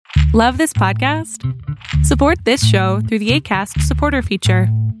Love this podcast? Support this show through the Acast supporter feature.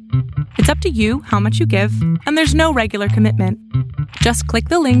 It's up to you how much you give, and there's no regular commitment. Just click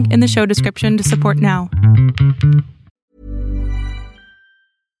the link in the show description to support now.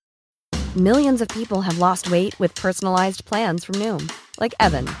 Millions of people have lost weight with personalized plans from Noom. Like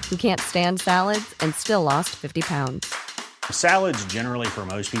Evan, who can't stand salads and still lost 50 pounds. Salads generally for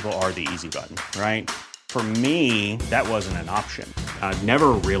most people are the easy button, right? For me, that wasn't an option. I never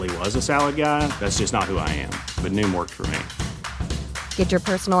really was a salad guy. That's just not who I am. But Noom worked for me. Get your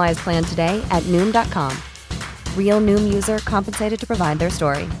personalized plan today at Noom.com. Real Noom user compensated to provide their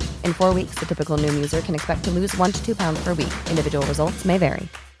story. In 4 weeks, the typical Noom user can expect to lose 1 to 2 pounds per week. Individual results may vary.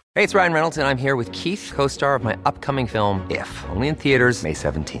 Hey, it's Ryan Reynolds, and I'm here with Keith, co-star of my upcoming film, If, only in theaters May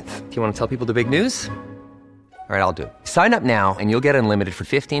 17th. Do you want to tell people the big news? All right, I'll do it. Sign up now and you'll get unlimited for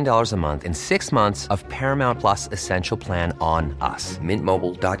 $15 a month and 6 months of Paramount Plus Essential Plan on us.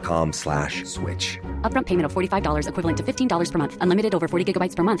 MintMobile.com/switch. Upfront payment of $45 equivalent to $15 per month. Unlimited over 40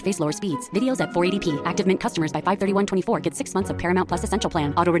 gigabytes per month. Face lower speeds. Videos at 480p. Active Mint customers by 531.24 get 6 months of Paramount Plus Essential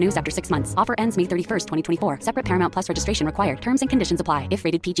Plan. Auto renews after 6 months. Offer ends May 31st, 2024. Separate Paramount Plus registration required. Terms and conditions apply if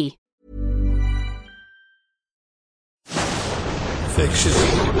rated PG. Fiction,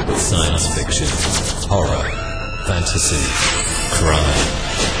 science fiction, horror, fantasy, crime,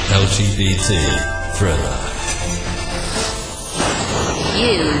 LGBT, thriller.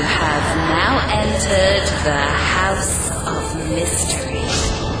 You have now entered the House of Mystery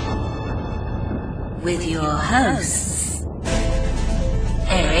with your hosts,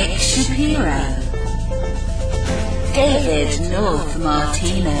 Eric Shapiro, David North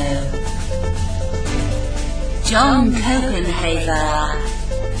Martino, John Copenhaver,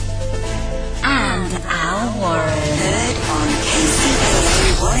 and Al Warren. Heard on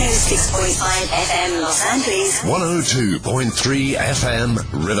KCOO 106.5 FM Los Angeles, 102.3 FM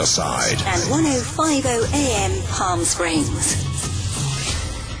Riverside, and 105.0 AM Palm Springs.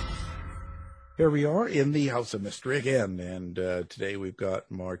 Here we are in the House of Mystery again, and today we've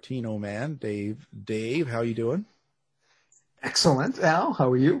got Martino Man, Dave. Dave, how you doing? Excellent. Al, how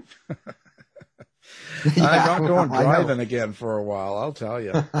are you? I'm not going driving again for a while, I'll tell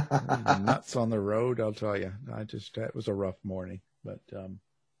you. Nuts on the road, It was a rough morning, but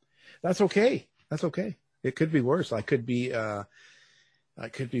that's okay. That's okay. It could be worse. I could be one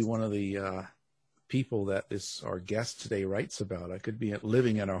of the people that our guest today writes about. I could be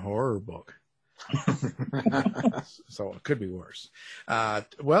living in a horror book. So it could be worse.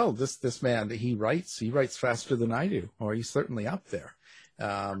 Well, this man, he writes faster than I do, or he's certainly up there.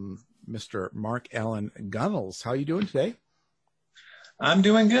 Mr. Mark Allen Gunnels. How are you doing today? I'm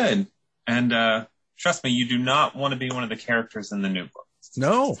doing good. And trust me, you do not want to be one of the characters in the new book.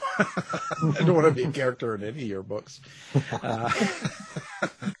 No. I don't want to be a character in any of your books.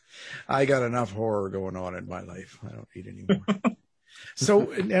 I got enough horror going on in my life. I don't need any more. So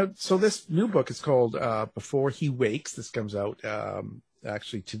this new book is called Before He Wakes. This comes out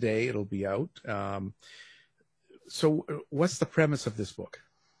actually today. It'll be out. So what's the premise of this book?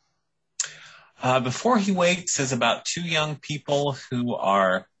 Before He Wakes is about two young people who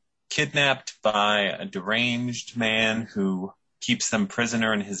are kidnapped by a deranged man who keeps them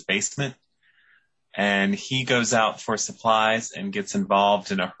prisoner in his basement. And he goes out for supplies and gets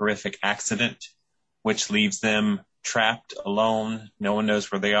involved in a horrific accident, which leaves them trapped alone. No one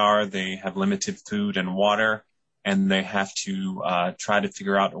knows where they are. They have limited food and water, and they have to try to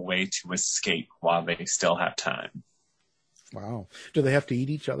figure out a way to escape while they still have time. Wow. Do they have to eat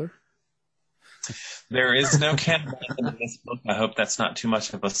each other? There is no cannibalism in this book. I hope that's not too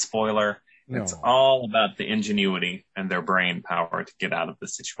much of a spoiler. No. It's all about the ingenuity and their brain power to get out of the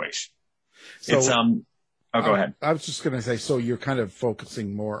situation. So, it's go ahead. I was just going to say, so you're kind of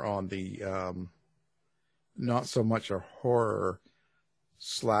focusing more on the not so much a horror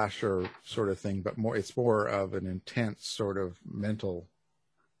slasher sort of thing, but it's more of an intense sort of mental.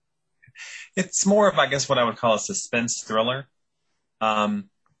 It's more of, I guess, what I would call a suspense thriller.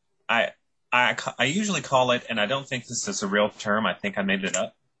 I usually call it, and I don't think this is a real term, I think I made it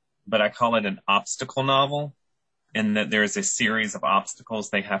up, but I call it an obstacle novel, in that there's a series of obstacles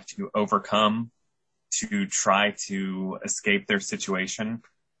they have to overcome to try to escape their situation.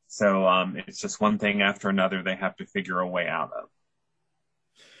 So it's just one thing after another they have to figure a way out of.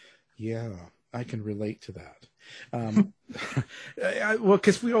 Yeah, I can relate to that. Well,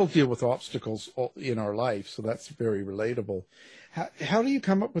 because we all deal with obstacles in our life, so that's very relatable. How do you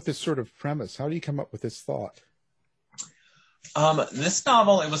come up with this sort of premise? How do you come up with this thought? This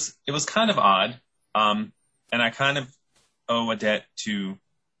novel, it was kind of odd, and I kind of owe a debt to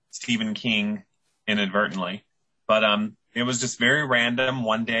Stephen King inadvertently. But It was just very random.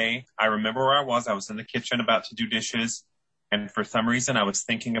 One day, I remember where I was. I was in the kitchen about to do dishes. And for some reason, I was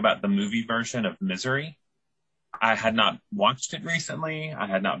thinking about the movie version of Misery. I had not watched it recently. I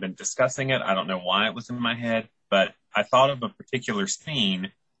had not been discussing it. I don't know why it was in my head, but I thought of a particular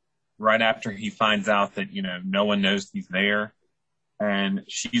scene right after he finds out that, you know, no one knows he's there. And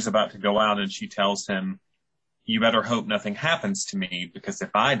she's about to go out and she tells him, you better hope nothing happens to me, because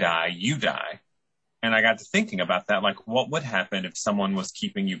if I die, you die. And I got to thinking about that, like, what would happen if someone was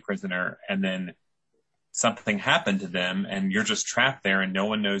keeping you prisoner and then something happened to them and you're just trapped there and no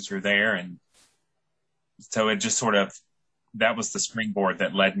one knows you're there. And so it just sort of, that was the springboard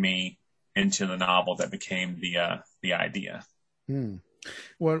that led me into the novel that became the idea.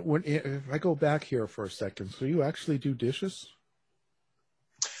 Well, if I go back here for a second, so you actually do dishes?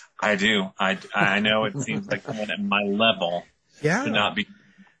 I do. I know it seems like someone at my level should not be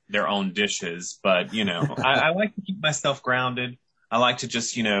their own dishes, but, you know, I like to keep myself grounded. I like to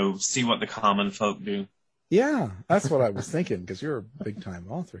just, you know, see what the common folk do. Yeah, that's what I was thinking, because you're a big-time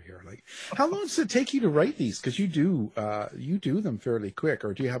author here. Like, how long does it take you to write these? Because you do them fairly quick,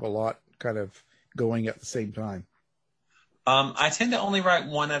 or do you have a lot kind of going at the same time? I tend to only write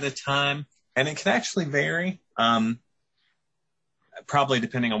one at a time, and it can actually vary, probably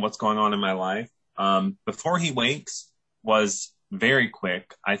depending on what's going on in my life. Before He Wakes was very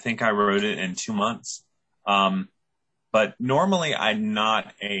quick. I think I wrote it in 2 months. But normally I'm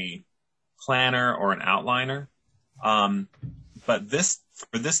not a planner or an outliner. But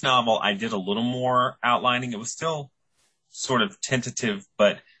for this novel, I did a little more outlining. It was still sort of tentative,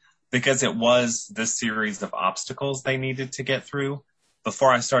 but because it was this series of obstacles they needed to get through,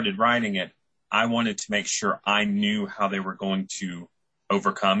 before I started writing it, I wanted to make sure I knew how they were going to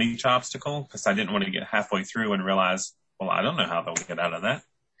overcome each obstacle, because I didn't want to get halfway through and realize, well, I don't know how they'll get out of that.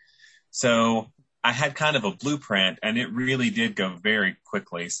 So I had kind of a blueprint, and it really did go very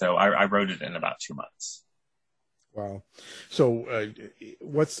quickly. So I wrote it in about 2 months. Wow. So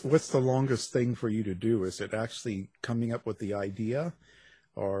what's the longest thing for you to do? Is it actually coming up with the idea,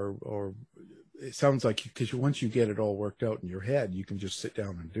 or it sounds like, because once you get it all worked out in your head, you can just sit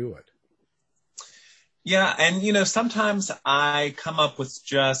down and do it? Yeah. And, you know, sometimes I come up with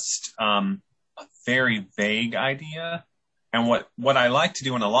just a very vague idea. And what I like to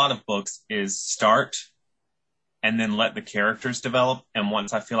do in a lot of books is start and then let the characters develop. And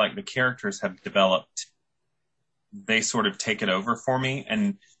once I feel like the characters have developed, they sort of take it over for me.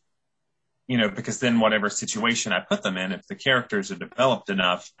 And, you know, because then whatever situation I put them in, if the characters are developed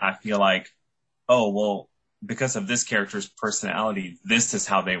enough, I feel like, oh, well, because of this character's personality, this is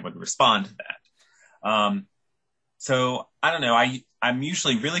how they would respond to that. So I don't know. I'm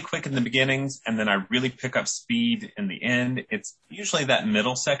usually really quick in the beginnings, and then I really pick up speed in the end. It's usually that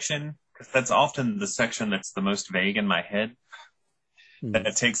middle section, because that's often the section that's the most vague in my head, that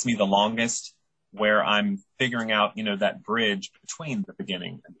it takes me the longest, where I'm figuring out, you know, that bridge between the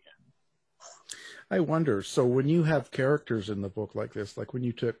beginning and the end. I wonder, so when you have characters in the book like this, like when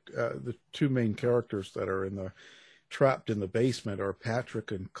you took the two main characters that are trapped in the basement are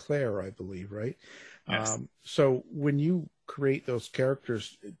Patrick and Claire, I believe, right? Yes. So when you create those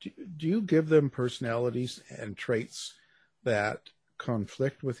characters, do you give them personalities and traits that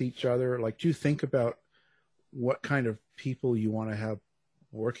conflict with each other? Like, do you think about what kind of people you want to have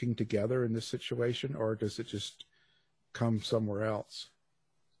working together in this situation, or does it just come somewhere else?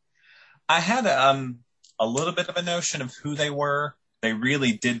 I had a little bit of a notion of who they were. They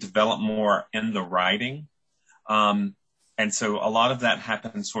really did develop more in the writing. And so a lot of that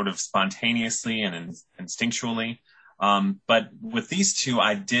happened sort of spontaneously and instinctually. But with these two,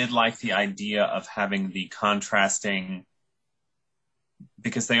 I did like the idea of having the contrasting,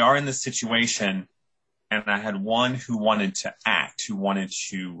 because they are in this situation, and I had one who wanted to act, who wanted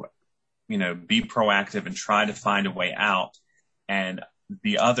to, you know, be proactive and try to find a way out, and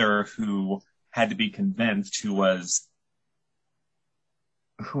the other who had to be convinced, who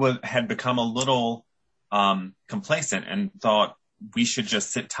had become a little complacent and thought we should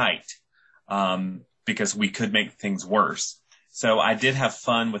just sit tight because we could make things worse. So I did have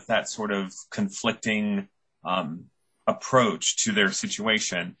fun with that sort of conflicting approach to their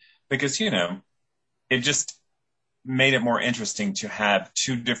situation, because, you know, it just made it more interesting to have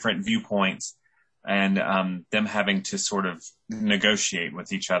two different viewpoints and them having to sort of negotiate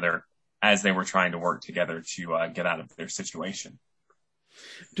with each other as they were trying to work together to get out of their situation.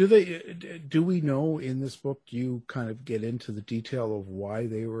 Do we know in this book, do you kind of get into the detail of why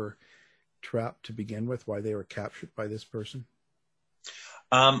they were trapped to begin with, why they were captured by this person?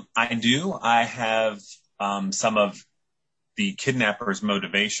 I do. I have some of the kidnapper's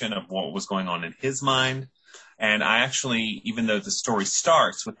motivation of what was going on in his mind. And I actually, even though the story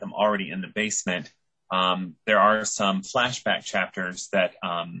starts with them already in the basement, there are some flashback chapters that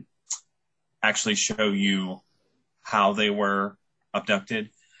actually show you how they were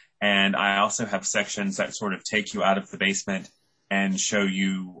abducted. And I also have sections that sort of take you out of the basement and show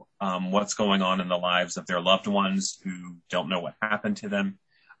you what's going on in the lives of their loved ones who don't know what happened to them,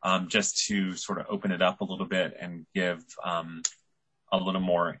 just to sort of open it up a little bit and give a little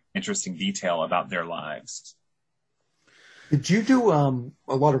more interesting detail about their lives. Did you do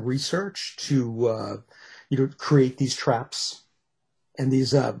a lot of research to create these traps and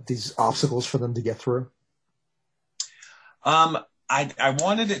these obstacles for them to get through? I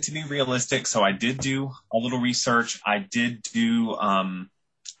wanted it to be realistic, so I did do a little research. I did do,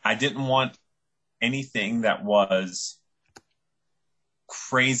 I didn't want anything that was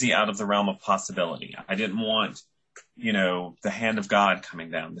crazy out of the realm of possibility. I didn't want, the hand of God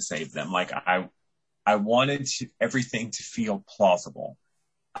coming down to save them. Like I wanted everything to feel plausible.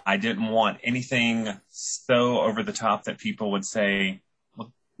 I didn't want anything so over the top that people would say,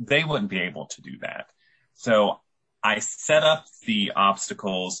 well, they wouldn't be able to do that. So I set up the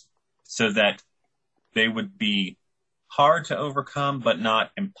obstacles so that they would be hard to overcome, but not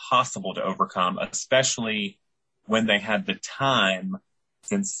impossible to overcome, especially when they had the time,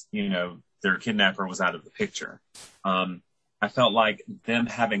 since, their kidnapper was out of the picture. I felt like them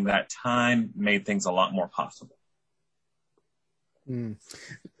having that time made things a lot more possible. Mm.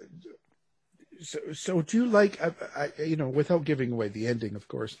 So do you like, without giving away the ending, of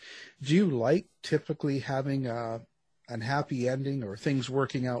course, do you like typically having an happy ending or things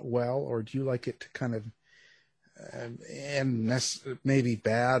working out well, or do you like it to kind of end maybe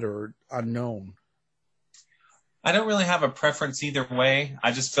bad or unknown? I don't really have a preference either way.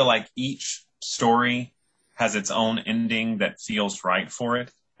 I just feel like each story has its own ending that feels right for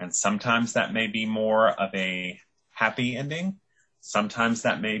it. And sometimes that may be more of a happy ending. Sometimes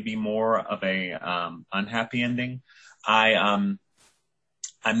that may be more of a unhappy ending. I'm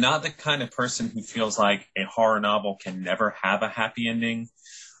not the kind of person who feels like a horror novel can never have a happy ending.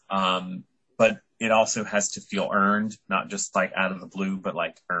 But it also has to feel earned, not just like out of the blue, but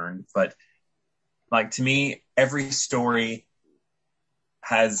like earned. But like, to me, every story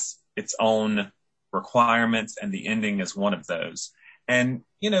has its own requirements, and the ending is one of those. And,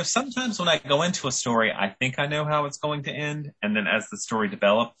 sometimes when I go into a story, I think I know how it's going to end. And then as the story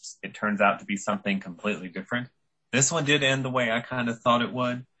develops, it turns out to be something completely different. This one did end the way I kind of thought it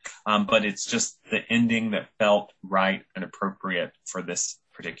would. But it's just the ending that felt right and appropriate for this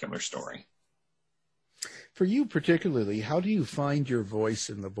particular story. For you particularly, how do you find your voice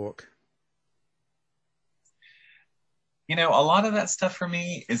in the book? A lot of that stuff for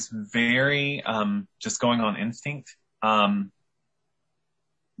me is very just going on instinct.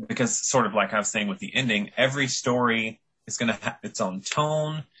 Because sort of like I was saying with the ending, every story is going to have its own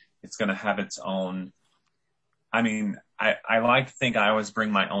tone. It's going to have its own, I like to think I always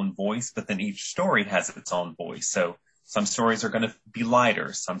bring my own voice, but then each story has its own voice. So some stories are going to be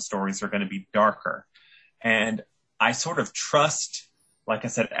lighter. Some stories are going to be darker. And I sort of trust, like I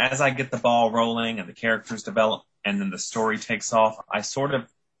said, as I get the ball rolling and the characters develop and then the story takes off, I sort of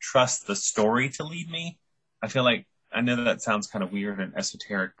trust the story to lead me. I feel like, I know that sounds kind of weird and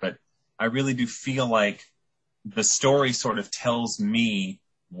esoteric, but I really do feel like the story sort of tells me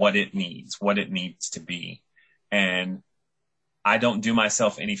what it needs to be. And I don't do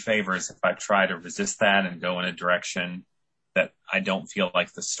myself any favors if I try to resist that and go in a direction that I don't feel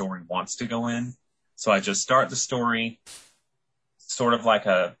like the story wants to go in. So I just start the story sort of like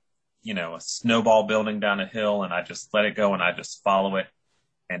a snowball building down a hill, and I just let it go and I just follow it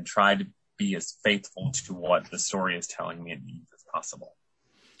and try to be as faithful to what the story is telling me it needs as possible.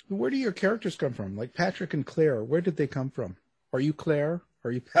 Where do your characters come from? Like Patrick and Claire, where did they come from? Are you Claire?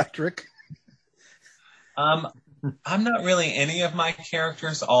 Are you Patrick? I'm not really any of my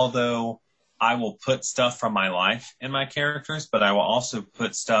characters, although I will put stuff from my life in my characters, but I will also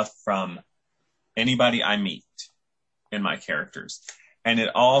put stuff from anybody I meet in my characters. And it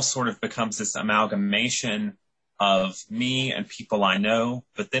all sort of becomes this amalgamation of me and people I know,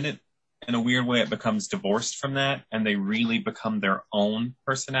 but then in a weird way, it becomes divorced from that, and they really become their own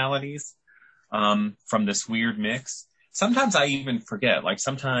personalities from this weird mix. Sometimes I even forget, like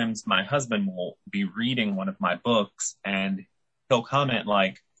sometimes my husband will be reading one of my books and he'll comment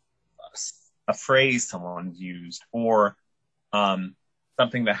like a phrase someone used or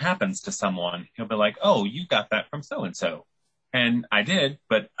something that happens to someone. He'll be like, oh, you got that from so-and-so. And I did,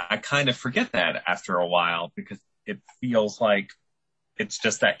 but I kind of forget that after a while because it feels like it's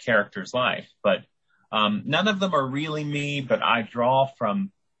just that character's life. But none of them are really me, but I draw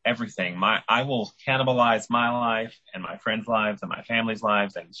from everything. I will cannibalize my life and my friends' lives and my family's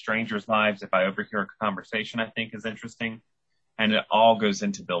lives and strangers' lives if I overhear a conversation I think is interesting. And it all goes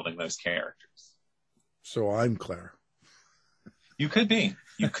into building those characters. So I'm Claire. You could be.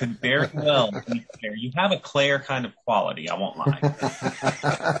 You could very well be Claire. You have a Claire kind of quality, I won't lie.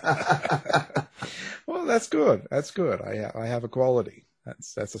 Well, that's good. That's good. I have a quality.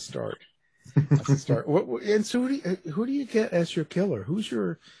 That's a start. That's a start. And so who do you get as your killer? Who's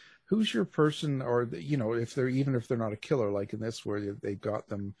your person, or if they're not a killer, like in this where they got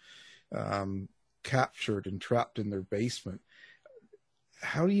them captured and trapped in their basement.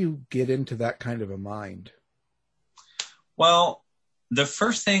 How do you get into that kind of a mind? Well, the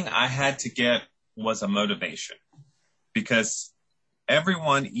first thing I had to get was a motivation, because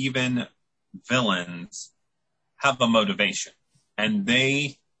everyone, even villains, have a motivation, and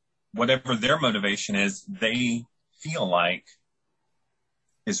whatever their motivation is, they feel like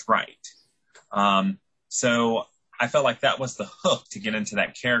is right. So I felt like that was the hook to get into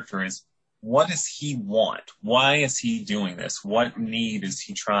that character, is what does he want? Why is he doing this? What need is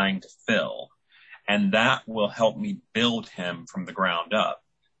he trying to fill? And that will help me build him from the ground up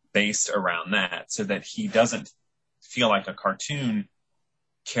based around that, so that he doesn't feel like a cartoon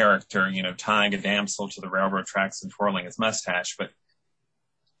character, tying a damsel to the railroad tracks and twirling his mustache, but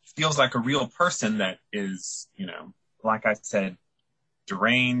feels like a real person that is, like I said,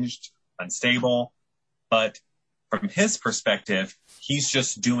 deranged, unstable, but from his perspective, he's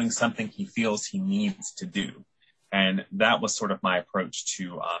just doing something he feels he needs to do. And that was sort of my approach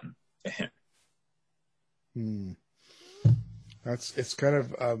to him. It's kind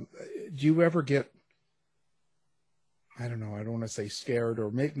of, do you ever get, I don't know, I don't want to say scared, or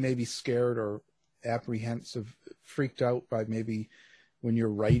maybe scared or apprehensive, freaked out by maybe when you're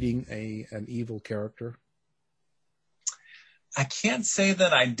writing an evil character? I can't say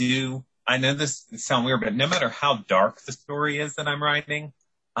that I do. I know this sounds weird, but no matter how dark the story is that I'm writing,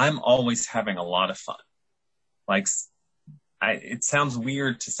 I'm always having a lot of fun. Like, it sounds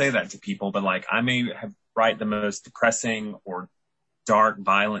weird to say that to people, but like I may write the most depressing or dark,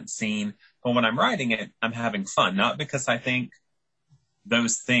 violent scene, but when I'm writing it, I'm having fun. Not because I think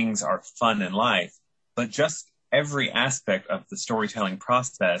those things are fun in life, but just every aspect of the storytelling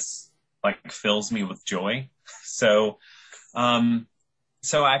process like fills me with joy. So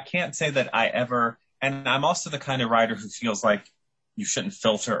I can't say that I ever, and I'm also the kind of writer who feels like you shouldn't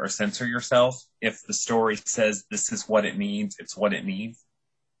filter or censor yourself. If the story says this is what it needs, it's what it needs.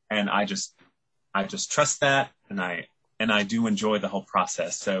 And I just trust that, and I do enjoy the whole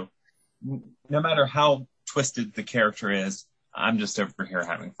process. So no matter how twisted the character is, I'm just over here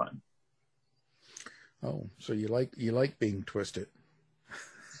having fun. Oh, so you like being twisted.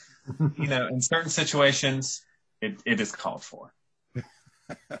 In certain situations, it is called for.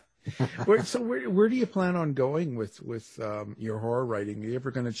 Where do you plan on going with your horror writing? Are you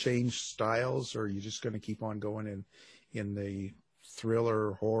ever going to change styles, or are you just going to keep on going in the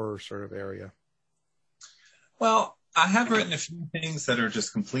thriller horror sort of area? Well, I have written a few things that are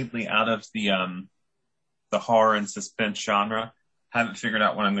just completely out of the horror and suspense genre. Haven't figured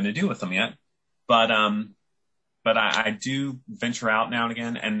out what I'm going to do with them yet, but I do venture out now and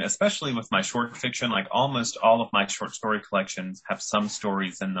again, and especially with my short fiction, like almost all of my short story collections have some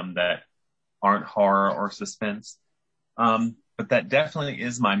stories in them that aren't horror or suspense. But that definitely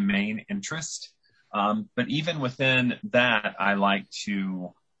is my main interest. But even within that, I like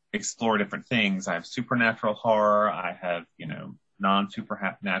to explore different things. I have supernatural horror. I have,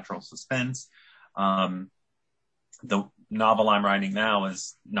 non-supernatural suspense. The novel I'm writing now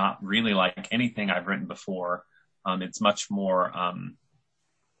is not really like anything I've written before. It's much more,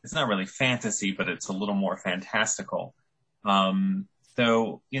 it's not really fantasy, but it's a little more fantastical.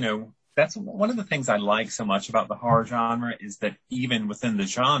 So, that's one of the things I like so much about the horror genre, is that even within the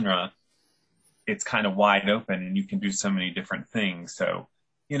genre, it's kind of wide open and you can do so many different things. So,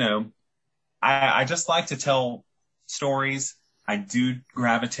 I just like to tell stories. I do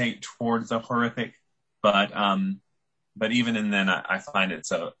gravitate towards the horrific, but even in then I find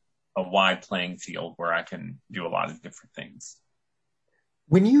it's a wide playing field where I can do a lot of different things.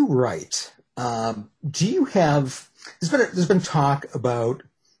 When you write, do you have, there's been talk about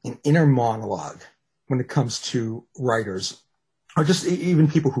an inner monologue when it comes to writers, or just even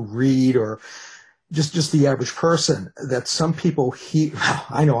people who read, or just the average person, that some people hear,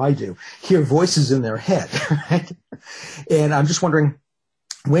 I know I do, hear voices in their head, right? And I'm just wondering,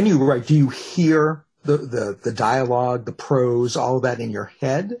 when you write, do you hear the dialogue, the prose, all of that in your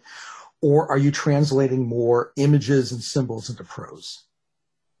head? Or are you translating more images and symbols into prose?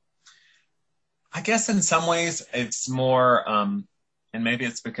 I guess in some ways it's more and maybe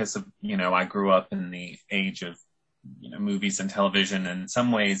it's because of, I grew up in the age of, movies and television. And in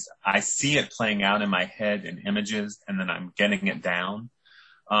some ways I see it playing out in my head in images, and then I'm getting it down.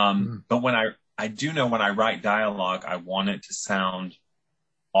 But when I do know when I write dialogue, I want it to sound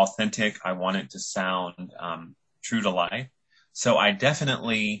authentic. I want it to sound true to life. So I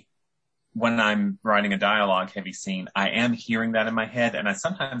definitely, when I'm writing a dialogue heavy scene, I am hearing that in my head. And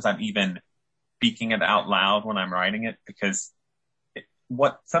sometimes I'm even speaking it out loud when I'm writing it, because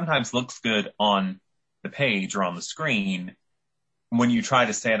what sometimes looks good on the page or on the screen, when you try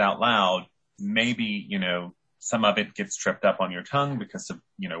to say it out loud, maybe, some of it gets tripped up on your tongue because of,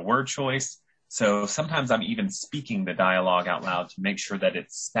 word choice. So sometimes I'm even speaking the dialogue out loud to make sure that it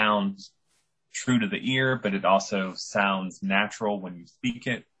sounds true to the ear, but it also sounds natural when you speak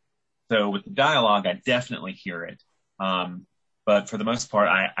it. So with the dialogue, I definitely hear it. But for the most part,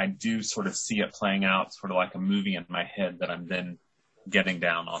 I do sort of see it playing out sort of like a movie in my head that I'm then getting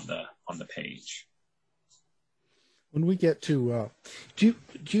down on the page. When we get to, do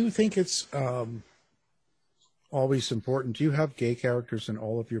you think it's always important? Do you have gay characters in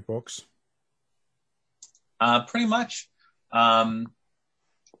all of your books? Pretty much. I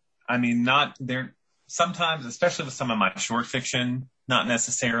mean, not there. Sometimes, especially with some of my short fiction, not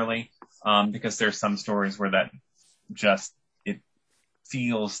necessarily, because there's some stories where that just, it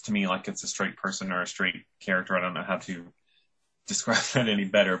feels to me like it's a straight person or a straight character. I don't know how to describe that any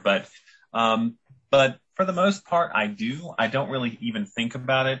better, but for the most part, I do. I don't really even think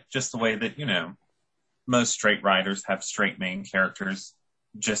about it, just the way that, most straight writers have straight main characters,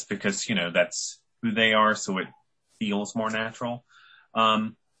 just because, that's who they are. So it feels more natural.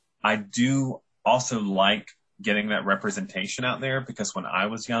 I do also like getting that representation out there, because when I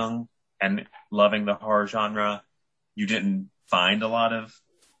was young and loving the horror genre, you didn't find a lot of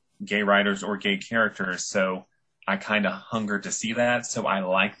gay writers or gay characters. So I kind of hunger to see that. So I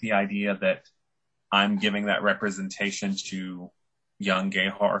like the idea that I'm giving that representation to young gay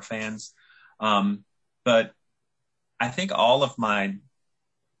horror fans. But I think all of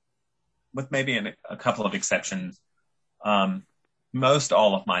with maybe a couple of exceptions, most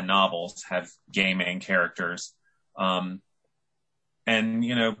all of my novels have gay main characters. And,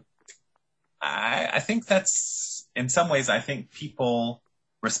 I think that's, in some ways, I think people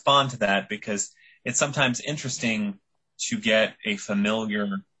respond to that, because it's sometimes interesting to get a familiar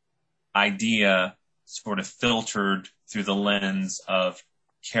idea sort of filtered through the lens of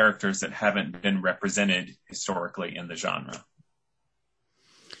characters that haven't been represented historically in the genre.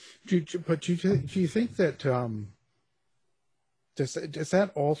 Do you think that does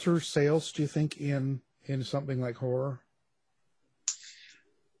that alter sales, do you think, in something like horror?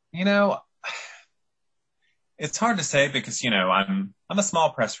 It's hard to say, because I'm a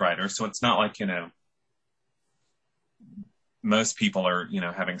small press writer, so it's not like most people are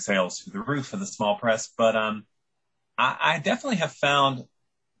having sales through the roof of the small press. But I definitely have found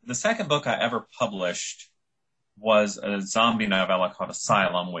the second book I ever published was a zombie novella called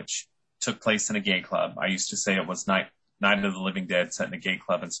Asylum, which took place in a gay club. I used to say it was Night of the Living Dead set in a gay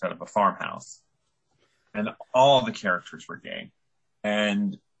club instead of a farmhouse. And all the characters were gay.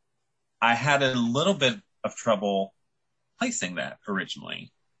 And I had a little bit of trouble placing that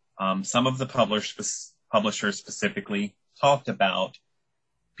originally. Some of the publishers specifically talked about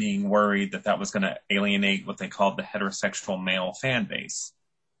being worried that was going to alienate what they called the heterosexual male fan base.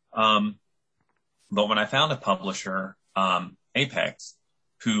 But when I found a publisher, Apex,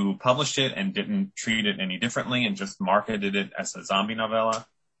 who published it and didn't treat it any differently and just marketed it as a zombie novella,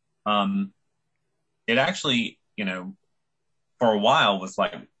 it actually, for a while was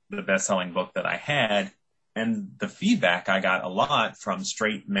like the best-selling book that I had. And the feedback I got a lot from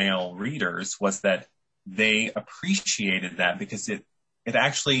straight male readers was that they appreciated that, because it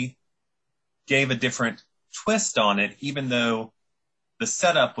actually gave a different twist on it, even though the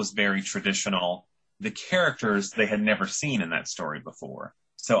setup was very traditional. The characters they had never seen in that story before.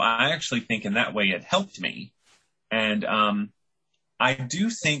 So I actually think in that way it helped me. And I do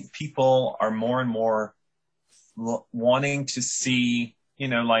think people are more and more wanting to see,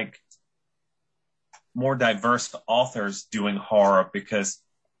 like more diverse authors doing horror, because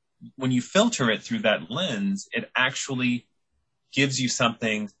when you filter it through that lens, it actually gives you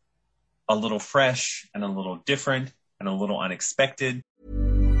something a little fresh and a little different and a little unexpected.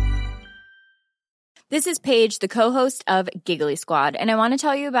 This is Paige, the co-host of Giggly Squad, and I want to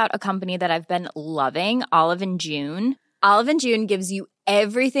tell you about a company that I've been loving, Olive & June. Olive & June gives you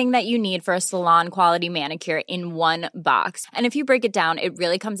everything that you need for a salon-quality manicure in one box. And if you break it down, it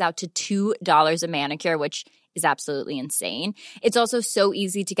really comes out to $2 a manicure, which is absolutely insane. It's also so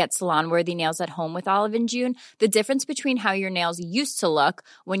easy to get salon-worthy nails at home with Olive & June. The difference between how your nails used to look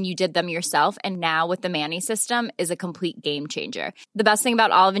when you did them yourself and now with the Mani system is a complete game changer. The best thing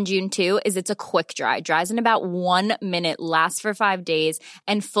about Olive & June, too, is it's a quick dry. Dries in about 1 minute, lasts for 5 days,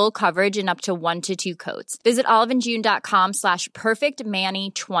 and full coverage in up to 1 to 2 coats. Visit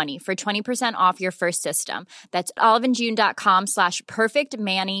oliveandjune.com/perfectmani20 for 20% off your first system. That's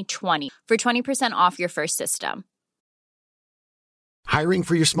oliveandjune.com/perfectmani20 for 20% off your first system. Hiring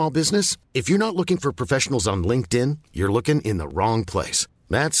for your small business? If you're not looking for professionals on LinkedIn, you're looking in the wrong place.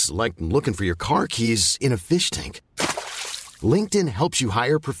 That's like looking for your car keys in a fish tank. LinkedIn helps you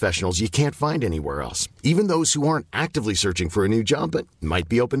hire professionals you can't find anywhere else, even those who aren't actively searching for a new job but might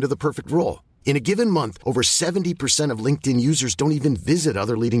be open to the perfect role. In a given month, over 70% of LinkedIn users don't even visit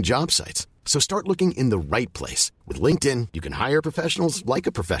other leading job sites. So start looking in the right place. With LinkedIn, you can hire professionals like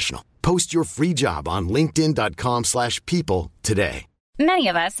a professional. Post your free job on linkedin.com/people today. Many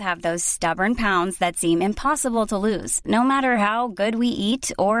of us have those stubborn pounds that seem impossible to lose, no matter how good we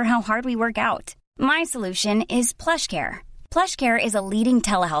eat or how hard we work out. My solution is PlushCare. PlushCare is a leading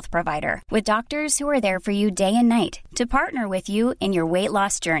telehealth provider with doctors who are there for you day and night to partner with you in your weight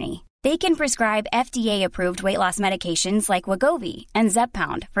loss journey. They can prescribe FDA-approved weight loss medications like Wegovy and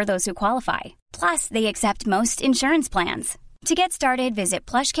Zepbound for those who qualify. Plus, they accept most insurance plans. To get started, visit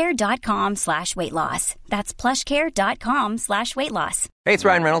plushcare.com/weightloss. That's plushcare.com/weightloss. Hey, it's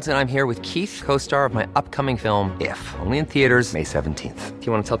Ryan Reynolds, and I'm here with Keith, co-star of my upcoming film, If, only in theaters May 17th. Do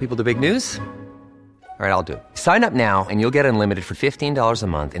you want to tell people the big news? All right, I'll do it. Sign up now and you'll get unlimited for $15 a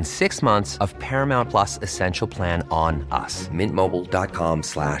month and 6 months of Paramount Plus Essential Plan on us.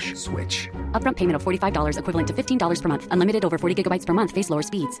 MintMobile.com/switch. Upfront payment of $45 equivalent to $15 per month. Unlimited over 40 gigabytes per month. Face lower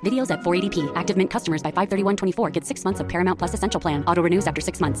speeds. Videos at 480p. Active Mint customers by 531.24 get 6 months of Paramount Plus Essential Plan. Auto renews after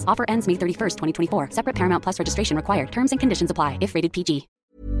 6 months. Offer ends May 31st, 2024. Separate Paramount Plus registration required. Terms and conditions apply if rated PG.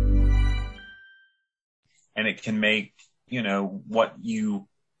 And it can make, what you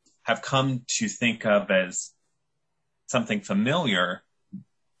have come to think of as something familiar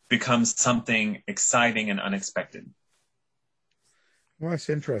becomes something exciting and unexpected. Well, that's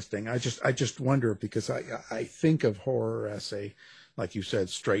interesting. I just wonder, because I think of horror as a, like you said,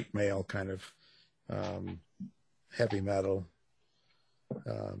 straight male kind of heavy metal,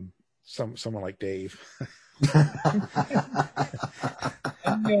 someone like Dave.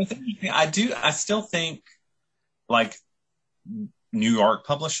 I still think like New York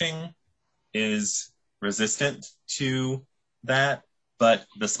publishing is resistant to that, but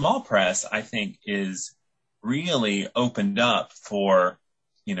the small press, I think, is really opened up for,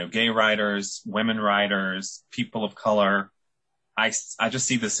 gay writers, women writers, people of color. I just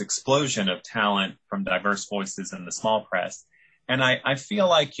see this explosion of talent from diverse voices in the small press. And I feel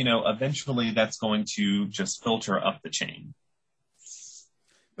like, eventually that's going to just filter up the chain.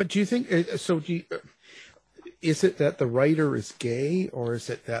 But do you think, is it that the writer is gay, or is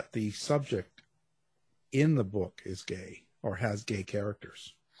it that the subject in the book is gay or has gay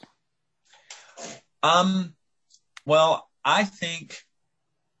characters? Well, I think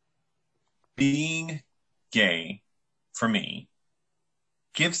being gay, for me,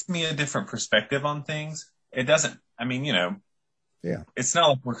 gives me a different perspective on things. It doesn't, yeah, it's not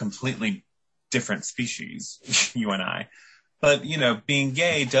like we're completely different species, you and I. But, being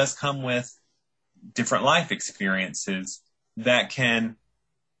gay does come with different life experiences that can,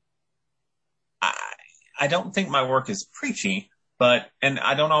 I don't think my work is preachy, and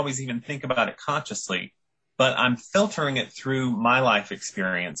I don't always even think about it consciously, but I'm filtering it through my life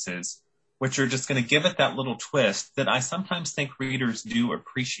experiences, which are just going to give it that little twist that I sometimes think readers do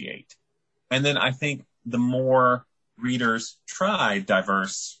appreciate. And then I think the more readers try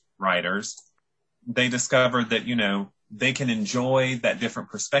diverse writers, they discover that, they can enjoy that different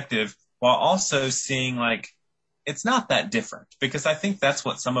perspective while also seeing it's not that different. Because I think that's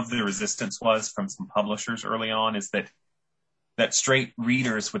what some of the resistance was from some publishers early on, is that straight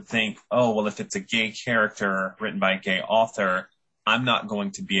readers would think, oh, well, if it's a gay character written by a gay author, I'm not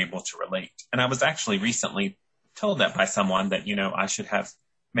going to be able to relate. And I was actually recently told that by someone that, I should have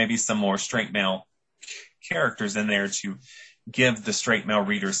maybe some more straight male characters in there to give the straight male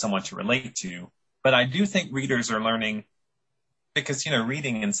reader someone to relate to. But I do think readers are learning, because,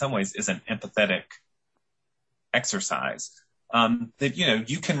 reading in some ways is an empathetic exercise, that,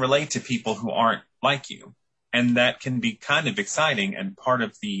 you can relate to people who aren't like you. And that can be kind of exciting and part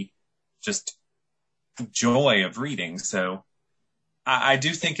of the just joy of reading. So I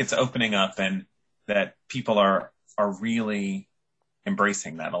do think it's opening up, and that people are really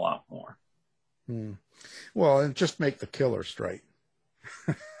embracing that a lot more. Well, and just make the killer straight.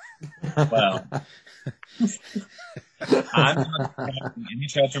 Well, I'm not having any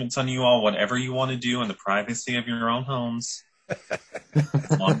judgments on you all. Whatever you want to do in the privacy of your own homes,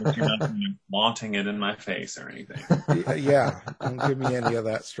 as long as you're not flaunting it in my face or anything. Yeah, don't give me any of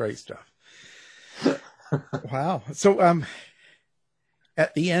that straight stuff. Wow. So,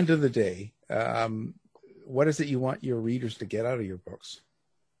 at the end of the day, what is it you want your readers to get out of your books?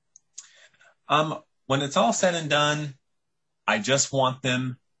 When it's all said and done, I just want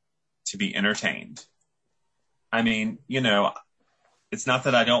them to be entertained. I mean, it's not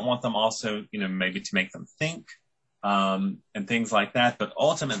that I don't want them also, maybe to make them think, and things like that. But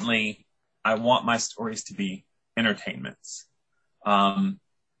ultimately, I want my stories to be entertainments.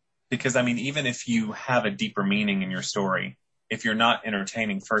 Because, I mean, even if you have a deeper meaning in your story, if you're not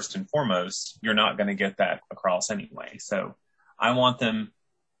entertaining first and foremost, you're not going to get that across anyway. So I want them,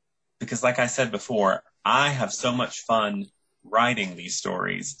 because like I said before, I have so much fun writing these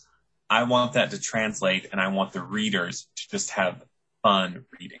stories. I want that to translate, and I want the readers to just have fun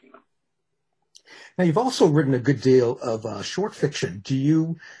reading them. Now, you've also written a good deal of short fiction. Do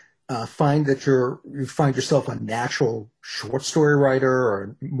you find that you find yourself a natural short story writer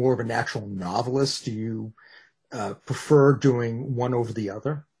or more of a natural novelist? Do you prefer doing one over the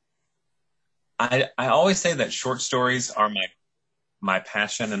other? I always say that short stories are my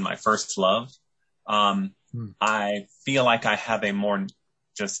passion and my first love. I feel like I have a more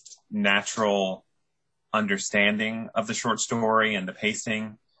just natural understanding of the short story and the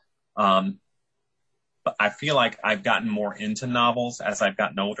pacing. But I feel like I've gotten more into novels as I've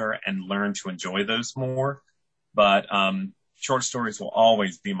gotten older and learned to enjoy those more. But short stories will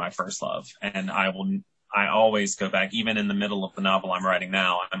always be my first love. And I always go back, even in the middle of the novel I'm writing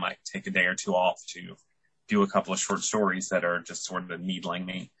now, I might take a day or two off to do a couple of short stories that are just sort of needling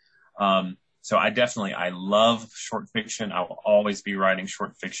me. So I love short fiction. I will always be writing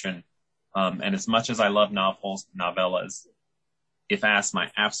short fiction. And as much as I love novellas, if asked my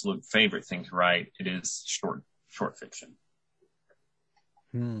absolute favorite thing to write, it is short fiction.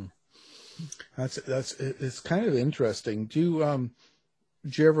 It's kind of interesting. Do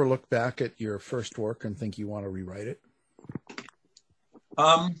you ever look back at your first work and think you want to rewrite it?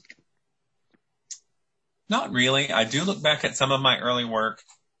 Not really. I do look back at some of my early work,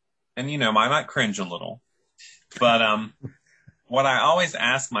 and I might cringe a little. But what I always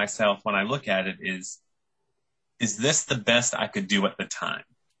ask myself when I look at it is this the best I could do at the time?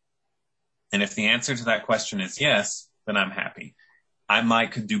 And if the answer to that question is yes, then I'm happy. I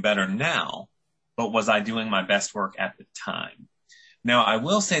could do better now, but was I doing my best work at the time? Now, I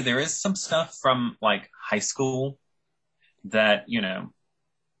will say there is some stuff from like high school that,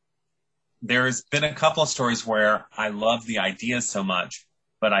 there's been a couple of stories where I love the ideas so much,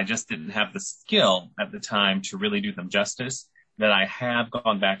 but I just didn't have the skill at the time to really do them justice, that I have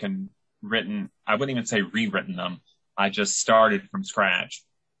gone back and written. I wouldn't even say rewritten them. I just started from scratch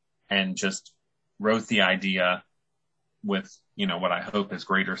and just wrote the idea with, what I hope is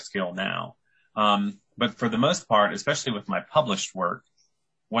greater skill now. But for the most part, especially with my published work,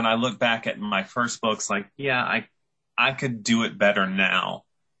 when I look back at my first books, like, yeah, I could do it better now,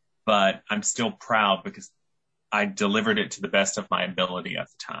 but I'm still proud because I delivered it to the best of my ability at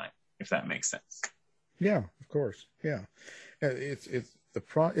the time, if that makes sense. Yeah, of course. Yeah. It's a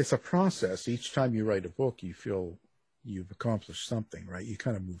process. Each time you write a book, you feel you've accomplished something, right? You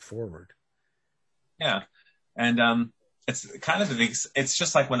kind of move forward. Yeah. And it's kind of it's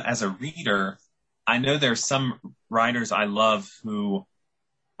just like when, as a reader, I know there's some writers I love who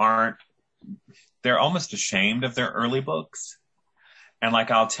they're almost ashamed of their early books. And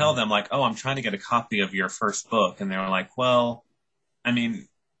like, I'll tell them like, oh, I'm trying to get a copy of your first book. And they're like, well, I mean,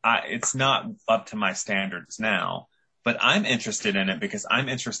 it's not up to my standards now, but I'm interested in it because I'm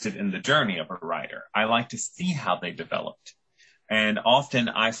interested in the journey of a writer. I like to see how they developed. And often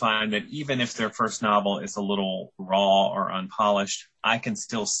I find that even if their first novel is a little raw or unpolished, I can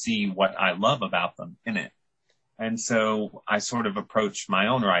still see what I love about them in it. And so I sort of approach my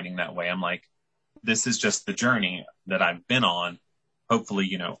own writing that way. I'm like, this is just the journey that I've been on.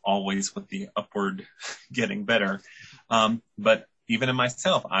 Hopefully, always with the upward getting better. But even in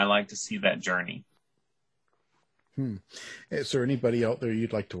myself, I like to see that journey. Is there anybody out there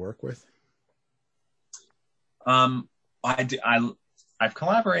you'd like to work with? I've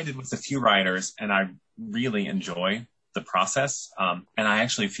collaborated with a few writers, and I really enjoy the process. And I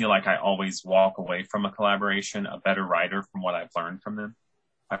actually feel like I always walk away from a collaboration a better writer from what I've learned from them.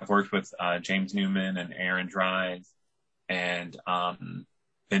 I've worked with James Newman and Aaron Drive and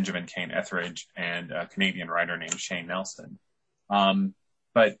Benjamin Kane Etheridge and a Canadian writer named Shane Nelson.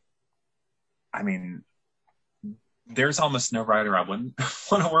 But I mean, there's almost no writer I wouldn't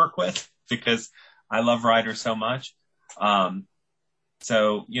want to work with because I love writers so much.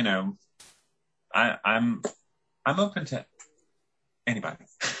 So, you know, I'm open to anybody.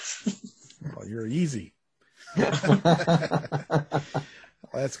 Well, you're easy.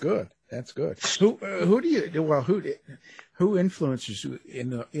 That's good. That's good. Who influences you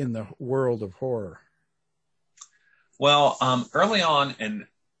in the world of horror? Well, early on,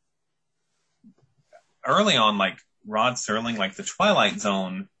 like Rod Serling, like The Twilight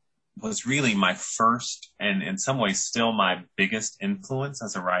Zone was really my first and in some ways still my biggest influence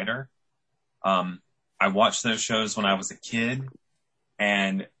as a writer. I watched those shows when I was a kid,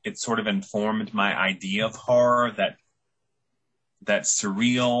 and it sort of informed my idea of horror, that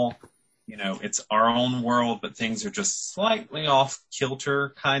surreal, you know, it's our own world, but things are just slightly off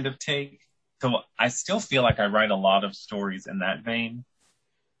kilter kind of take. So I still feel like I write a lot of stories in that vein.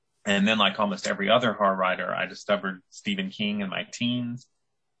 And then, like almost every other horror writer, I discovered Stephen King in my teens.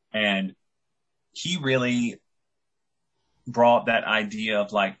 And he really brought that idea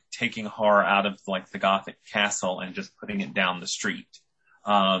of like taking horror out of like the Gothic castle and just putting it down the street,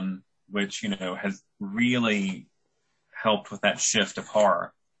 which, you know, has really helped with that shift of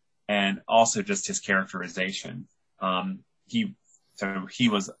horror, and also just his characterization. He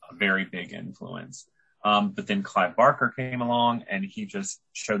was a very big influence. But then Clive Barker came along, and he just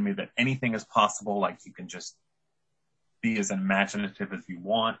showed me that anything is possible. Like, you can just be as imaginative as you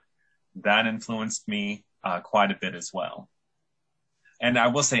want. That influenced me quite a bit as well. And I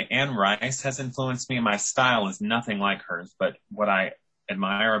will say Anne Rice has influenced me. My style is nothing like hers, but what I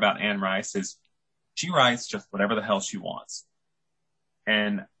admire about Anne Rice is she writes just whatever the hell she wants.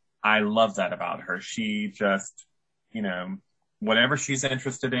 And I love that about her. She just, you know, whatever she's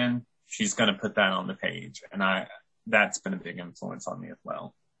interested in, she's going to put that on the page. And that's been a big influence on me as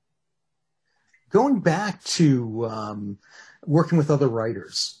well. Going back to working with other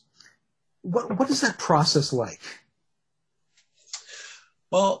writers, what is that process like?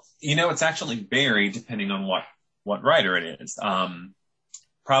 Well, you know, it's actually varied depending on what writer it is.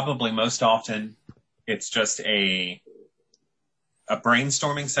 Probably most often it's just a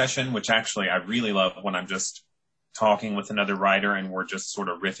brainstorming session, which actually I really love when I'm just talking with another writer and we're just sort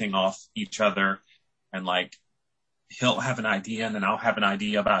of riffing off each other, and like he'll have an idea and then I'll have an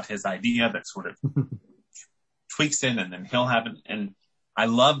idea about his idea that sort of tweaks it, and then he'll have it. And I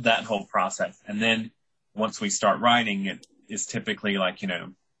love that whole process. And then once we start writing, it is typically like, you know,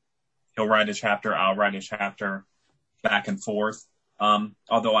 he'll write a chapter, I'll write a chapter, back and forth.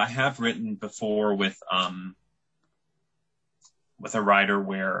 Although I have written before with a writer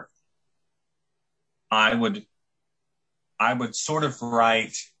where I would sort of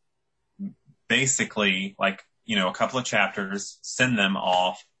write basically like, you know, a couple of chapters, send them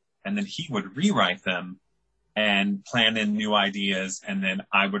off, and then he would rewrite them and plan in new ideas. And then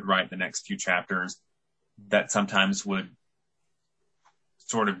I would write the next few chapters that sometimes would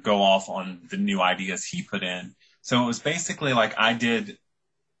sort of go off on the new ideas he put in. So it was basically like I did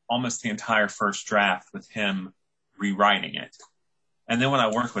almost the entire first draft with him rewriting it. And then when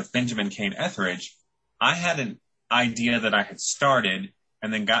I worked with Benjamin Cain Etheridge, I had an idea that I had started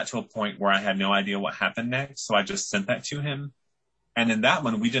and then got to a point where I had no idea what happened next. So I just sent that to him. And in that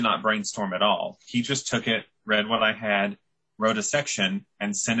one, we did not brainstorm at all. He just took it, read what I had, wrote a section,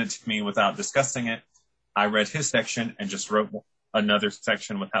 and sent it to me without discussing it. I read his section and just wrote another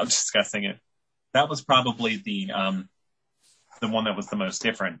section without discussing it. That was probably the one that was the most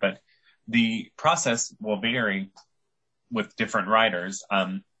different. But the process will vary with different writers.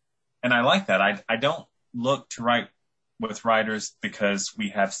 And I like that. I don't look to write with writers because we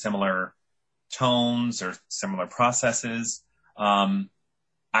have similar tones or similar processes. I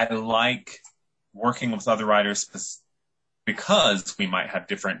like working with other writers because we might have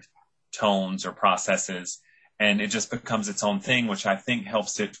different tones or processes, and it just becomes its own thing, which I think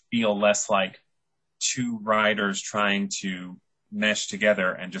helps it feel less like two writers trying to mesh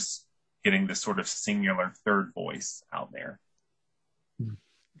together and just getting this sort of singular third voice out there. Do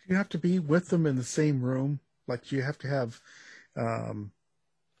you have to be with them in the same room? Like, do you have to have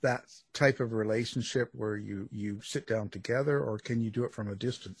that type of relationship where you sit down together, or can you do it from a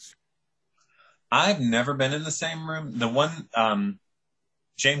distance? I've never been in the same room. The one,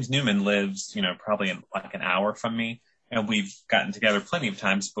 James Newman lives, you know, probably in like an hour from me, and we've gotten together plenty of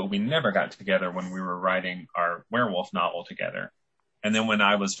times, but we never got together when we were writing our werewolf novel together. And then when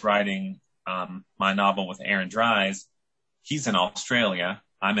I was writing my novel with Aaron Dries, he's in Australia,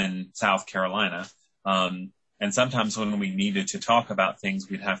 I'm in South Carolina. And sometimes when we needed to talk about things,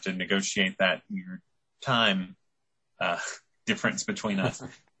 we'd have to negotiate that weird time difference between us.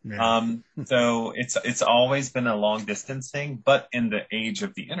 Yeah. So it's always been a long distance thing, but in the age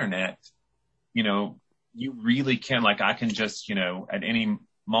of the internet, you really can, like, I can just, at any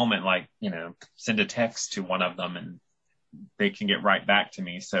moment, like, send a text to one of them and they can get right back to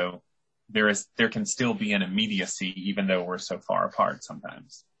me. So there can still be an immediacy, even though we're so far apart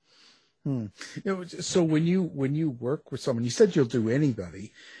sometimes. So when you work with someone, you said you'll do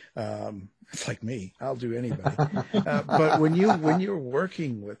anybody. It's like me, I'll do anybody. But when you're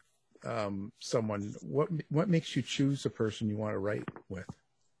working with someone, what makes you choose the person you want to write with?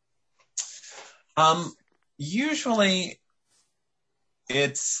 Usually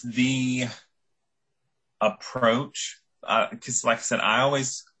it's the approach, because like I said, I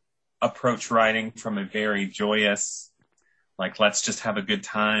always approach writing from a very joyous, like, let's just have a good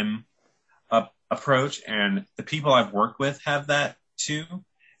time approach. And the people I've worked with have that too.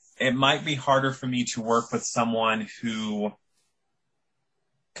 It might be harder for me to work with someone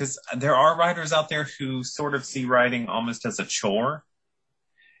because there are writers out there who sort of see writing almost as a chore.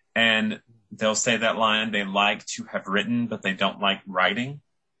 And they'll say that line, they like to have written, but they don't like writing.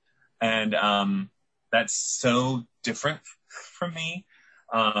 And that's so different from me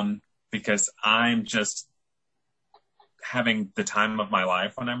because I'm just having the time of my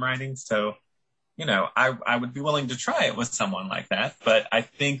life when I'm writing. So, I would be willing to try it with someone like that, but I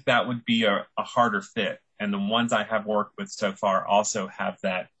think that would be a harder fit. And the ones I have worked with so far also have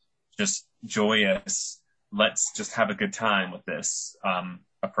that just joyous, let's just have a good time with this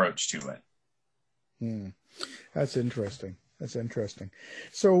approach to it. That's interesting.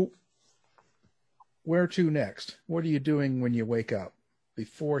 So where to next? What are you doing when you wake up?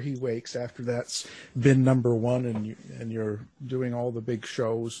 Before he wakes, after that's been number one and you're doing all the big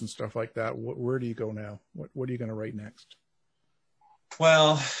shows and stuff like that, where do you go now? What are you going to write next?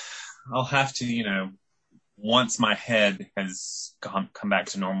 Well, I'll have to, once my head has come back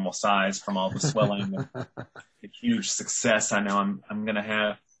to normal size from all the swelling and the huge success I know I'm going to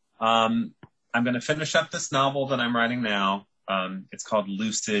have, I'm going to finish up this novel that I'm writing now. It's called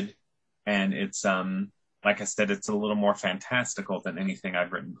Lucid, and it's like I said, it's a little more fantastical than anything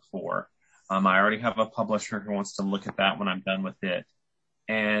I've written before. I already have a publisher who wants to look at that when I'm done with it.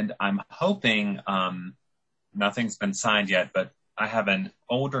 And I'm hoping, nothing's been signed yet, but I have an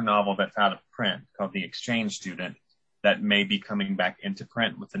older novel that's out of print called The Exchange Student that may be coming back into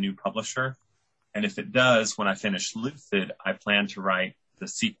print with a new publisher. And if it does, when I finish Lucid, I plan to write the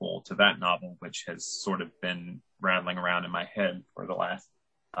sequel to that novel, which has sort of been rattling around in my head for the last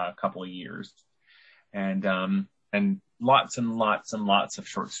couple of years. And lots and lots and lots of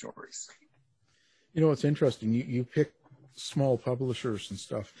short stories. It's interesting. You pick small publishers and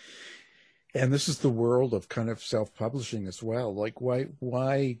stuff, and this is the world of kind of self-publishing as well. Like,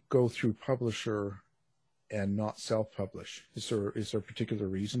 why go through publisher and not self-publish? Is there a particular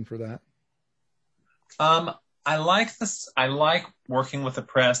reason for that? I like this. I like working with the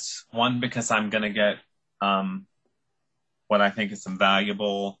press. One, because I'm going to get what I think is some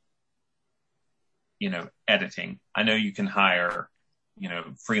valuable editing. I know you can hire,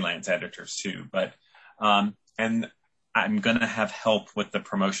 freelance editors too, but, and I'm going to have help with the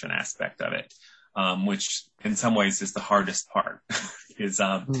promotion aspect of it, which in some ways is the hardest part is,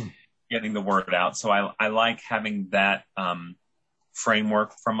 getting the word out. So I like having that,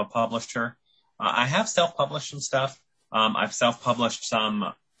 framework from a publisher. I have self-published some stuff. I've self-published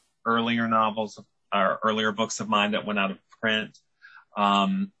some earlier novels or earlier books of mine that went out of print.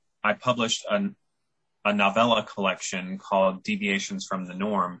 I published a novella collection called Deviations from the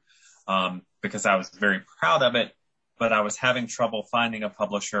Norm, because I was very proud of it, but I was having trouble finding a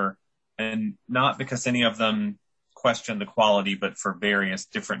publisher, and not because any of them questioned the quality, but for various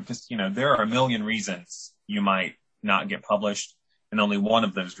different, because, there are a million reasons you might not get published, and only one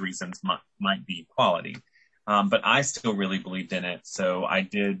of those reasons might be quality. But I still really believed in it. So I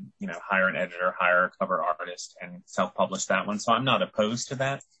did, hire an editor, hire a cover artist, and self-publish that one. So I'm not opposed to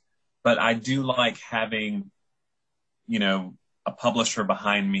that. But I do like having, a publisher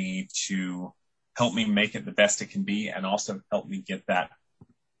behind me to help me make it the best it can be, and also help me get that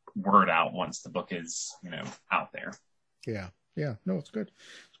word out once the book is, out there. Yeah. No, it's good.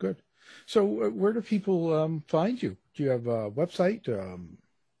 It's good. So where do people find you? Do you have a website?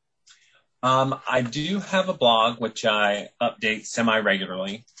 I do have a blog, which I update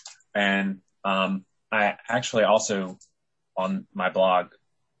semi-regularly. And I actually also, on my blog,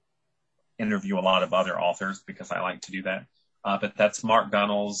 interview a lot of other authors because I like to do that. But that's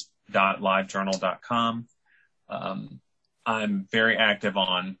markgunnels.livejournal.com. I'm very active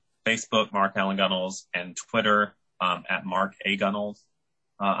on Facebook, Mark Allen Gunnels, and Twitter at Mark A. Gunnels.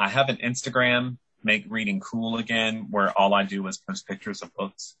 I have an Instagram, Make Reading Cool Again, where all I do is post pictures of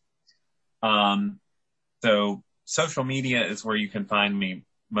books. So social media is where you can find me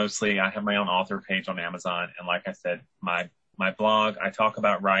mostly I have my own author page on Amazon. And like I said, my blog, I talk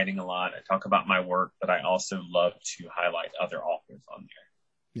about writing a lot. I talk about my work, but I also love to highlight other authors on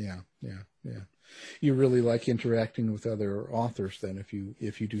there. Yeah. You really like interacting with other authors then if you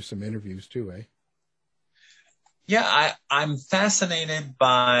do some interviews too, eh? Yeah, I'm fascinated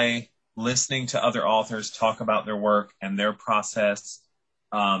by listening to other authors talk about their work and their process.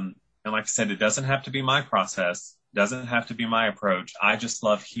 And like I said, it doesn't have to be my process, doesn't have to be my approach. I just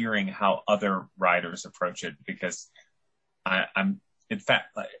love hearing how other writers approach it, because I'm in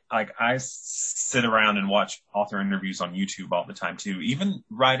fact, like I sit around and watch author interviews on YouTube all the time too. Even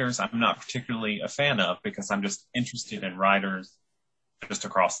writers I'm not particularly a fan of, because I'm just interested in writers just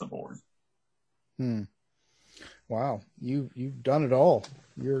across the board. Wow, you've done it all.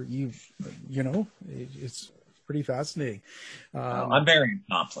 It's pretty fascinating. I'm very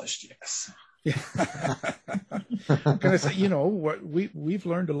accomplished, yes. I'm gonna say, what we've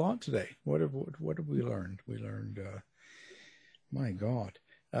learned a lot today. What have we learned? We learned, my God,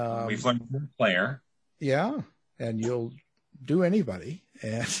 we've learned from Claire. Yeah, and you'll do anybody,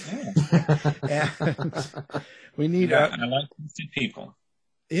 and we need. I like people.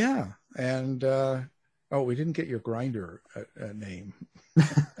 Yeah, and we didn't get your Grinder name.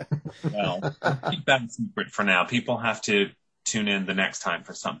 Well, keep that secret for now. People have to tune in the next time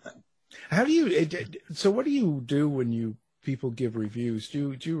for something. How do you? So, what do you do when people give reviews?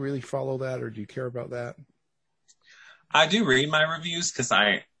 Do you really follow that, or do you care about that? I do read my reviews because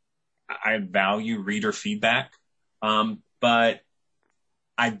I value reader feedback, but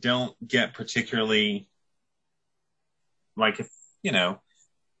I don't get particularly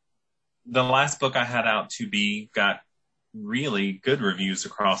the last book I had out, To Be, got really good reviews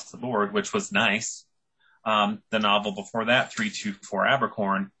across the board, which was nice. The novel before that, 324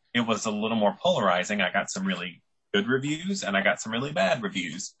 Abercorn, it was a little more polarizing. I got some really good reviews and I got some really bad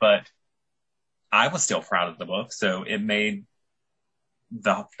reviews, but I was still proud of the book. So it made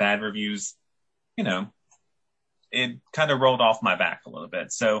the bad reviews, it kind of rolled off my back a little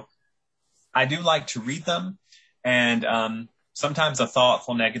bit. So I do like to read them. And, sometimes a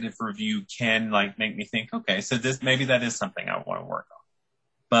thoughtful negative review can make me think, okay, so maybe that is something I want to work on.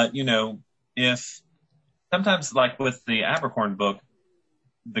 But, if sometimes with the Abercorn book,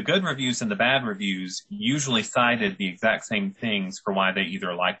 the good reviews and the bad reviews usually cited the exact same things for why they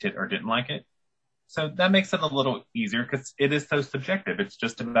either liked it or didn't like it. So that makes it a little easier because it is so subjective. It's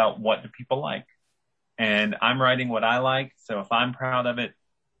just about what do people like. And I'm writing what I like. So if I'm proud of it,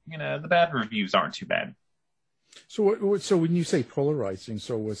 the bad reviews aren't too bad. So so when you say polarizing,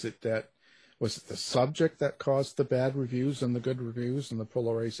 so was it the subject that caused the bad reviews and the good reviews and the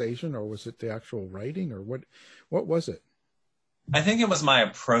polarization, or was it the actual writing, or what was it? I think it was my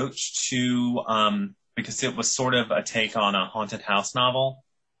approach to, because it was sort of a take on a haunted house novel.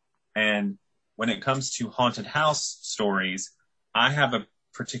 And when it comes to haunted house stories, I have a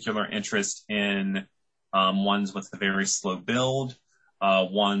particular interest in ones with a very slow build,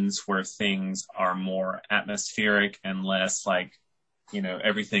 ones where things are more atmospheric and less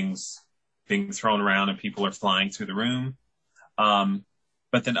everything's being thrown around and people are flying through the room.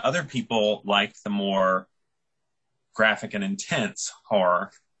 But then other people like the more graphic and intense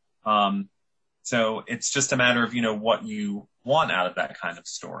horror. So it's just a matter of, what you want out of that kind of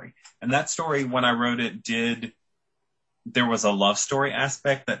story. And that story, when I wrote it, there was a love story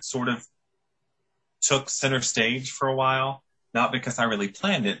aspect that sort of took center stage for a while. Not because I really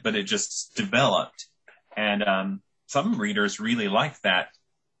planned it, but it just developed. And some readers really liked that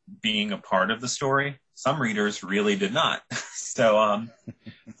being a part of the story. Some readers really did not. So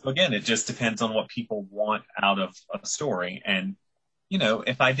again, it just depends on what people want out of a story. And,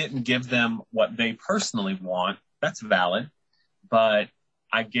 if I didn't give them what they personally want, that's valid. But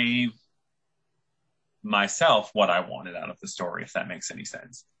I gave myself what I wanted out of the story, if that makes any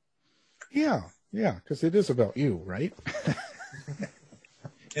sense. Yeah, because it is about you, right?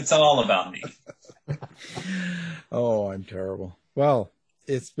 It's all about me. Oh, I'm terrible. Well,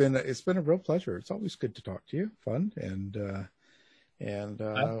 it's been a real pleasure. It's always good to talk to you. Fun. And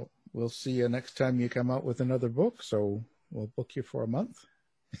we'll see you next time you come out with another book. So we'll book you for a month.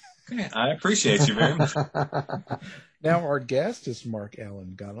 Okay, I appreciate you very much. Now our guest is Mark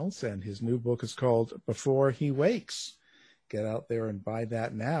Allen Gunnels, and his new book is called Before He Wakes. Get out there and buy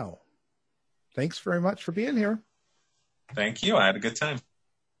that now. Thanks very much for being here. Thank you. I had a good time.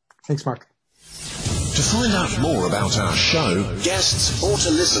 Thanks, Mark. To find out more about our show, guests, or to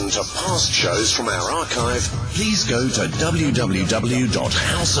listen to past shows from our archive, please go to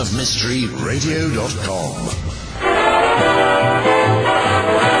www.houseofmysteryradio.com.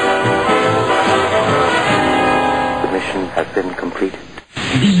 The mission has been completed.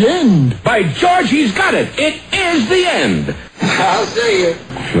 The end. By George, he's got it. It is the end. I'll see you.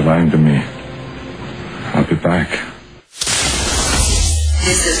 If you're lying to me, I'll be back.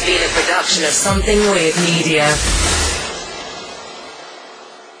 This has been a production of Something Weird Media.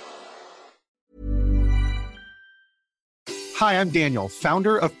 Hi, I'm Daniel,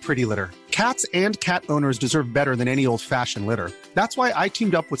 founder of Pretty Litter. Cats and cat owners deserve better than any old-fashioned litter. That's why I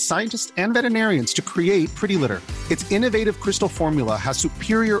teamed up with scientists and veterinarians to create Pretty Litter. Its innovative crystal formula has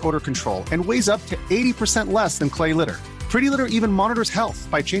superior odor control and weighs up to 80% less than clay litter. Pretty Litter even monitors health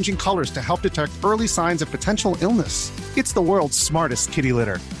by changing colors to help detect early signs of potential illness. It's the world's smartest kitty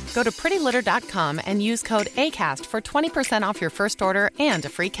litter. Go to prettylitter.com and use code ACAST for 20% off your first order and a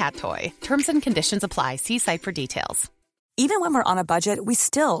free cat toy. Terms and conditions apply. See site for details. Even when we're on a budget, we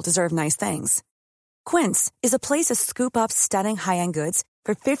still deserve nice things. Quince is a place to scoop up stunning high-end goods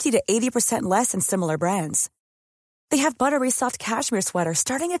for 50 to 80% less than similar brands. They have buttery soft cashmere sweaters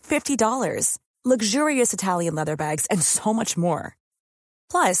starting at $50, luxurious Italian leather bags, and so much more.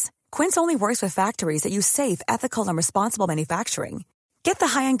 Plus, Quince only works with factories that use safe, ethical, and responsible manufacturing. Get the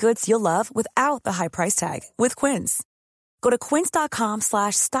high-end goods you'll love without the high price tag with Quince. Go to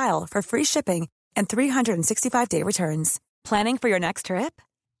quince.com/style for free shipping and 365-day returns. Planning for your next trip?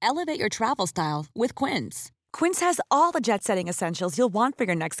 Elevate your travel style with Quince. Quince has all the jet-setting essentials you'll want for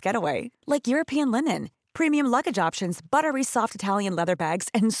your next getaway, like European linen, premium luggage options, buttery soft Italian leather bags,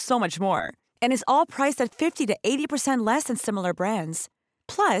 and so much more. And is all priced at 50 to 80% less than similar brands.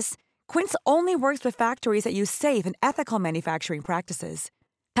 Plus, Quince only works with factories that use safe and ethical manufacturing practices.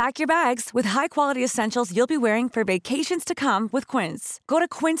 Pack your bags with high-quality essentials you'll be wearing for vacations to come with Quince. Go to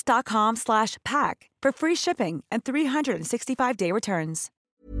quince.com/pack for free shipping and 365-day returns.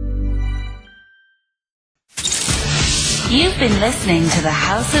 You've been listening to the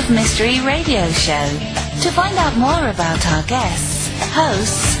House of Mystery radio show. To find out more about our guests,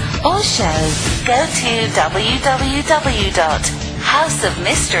 hosts, or shows, go to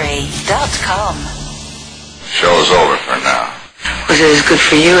www.houseofmystery.com. Show's over for now. Was it as good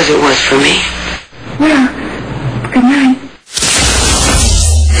for you as it was for me? Well, good night.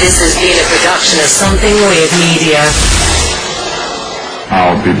 This has been a production of Something Weird Media.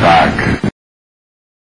 I'll be back.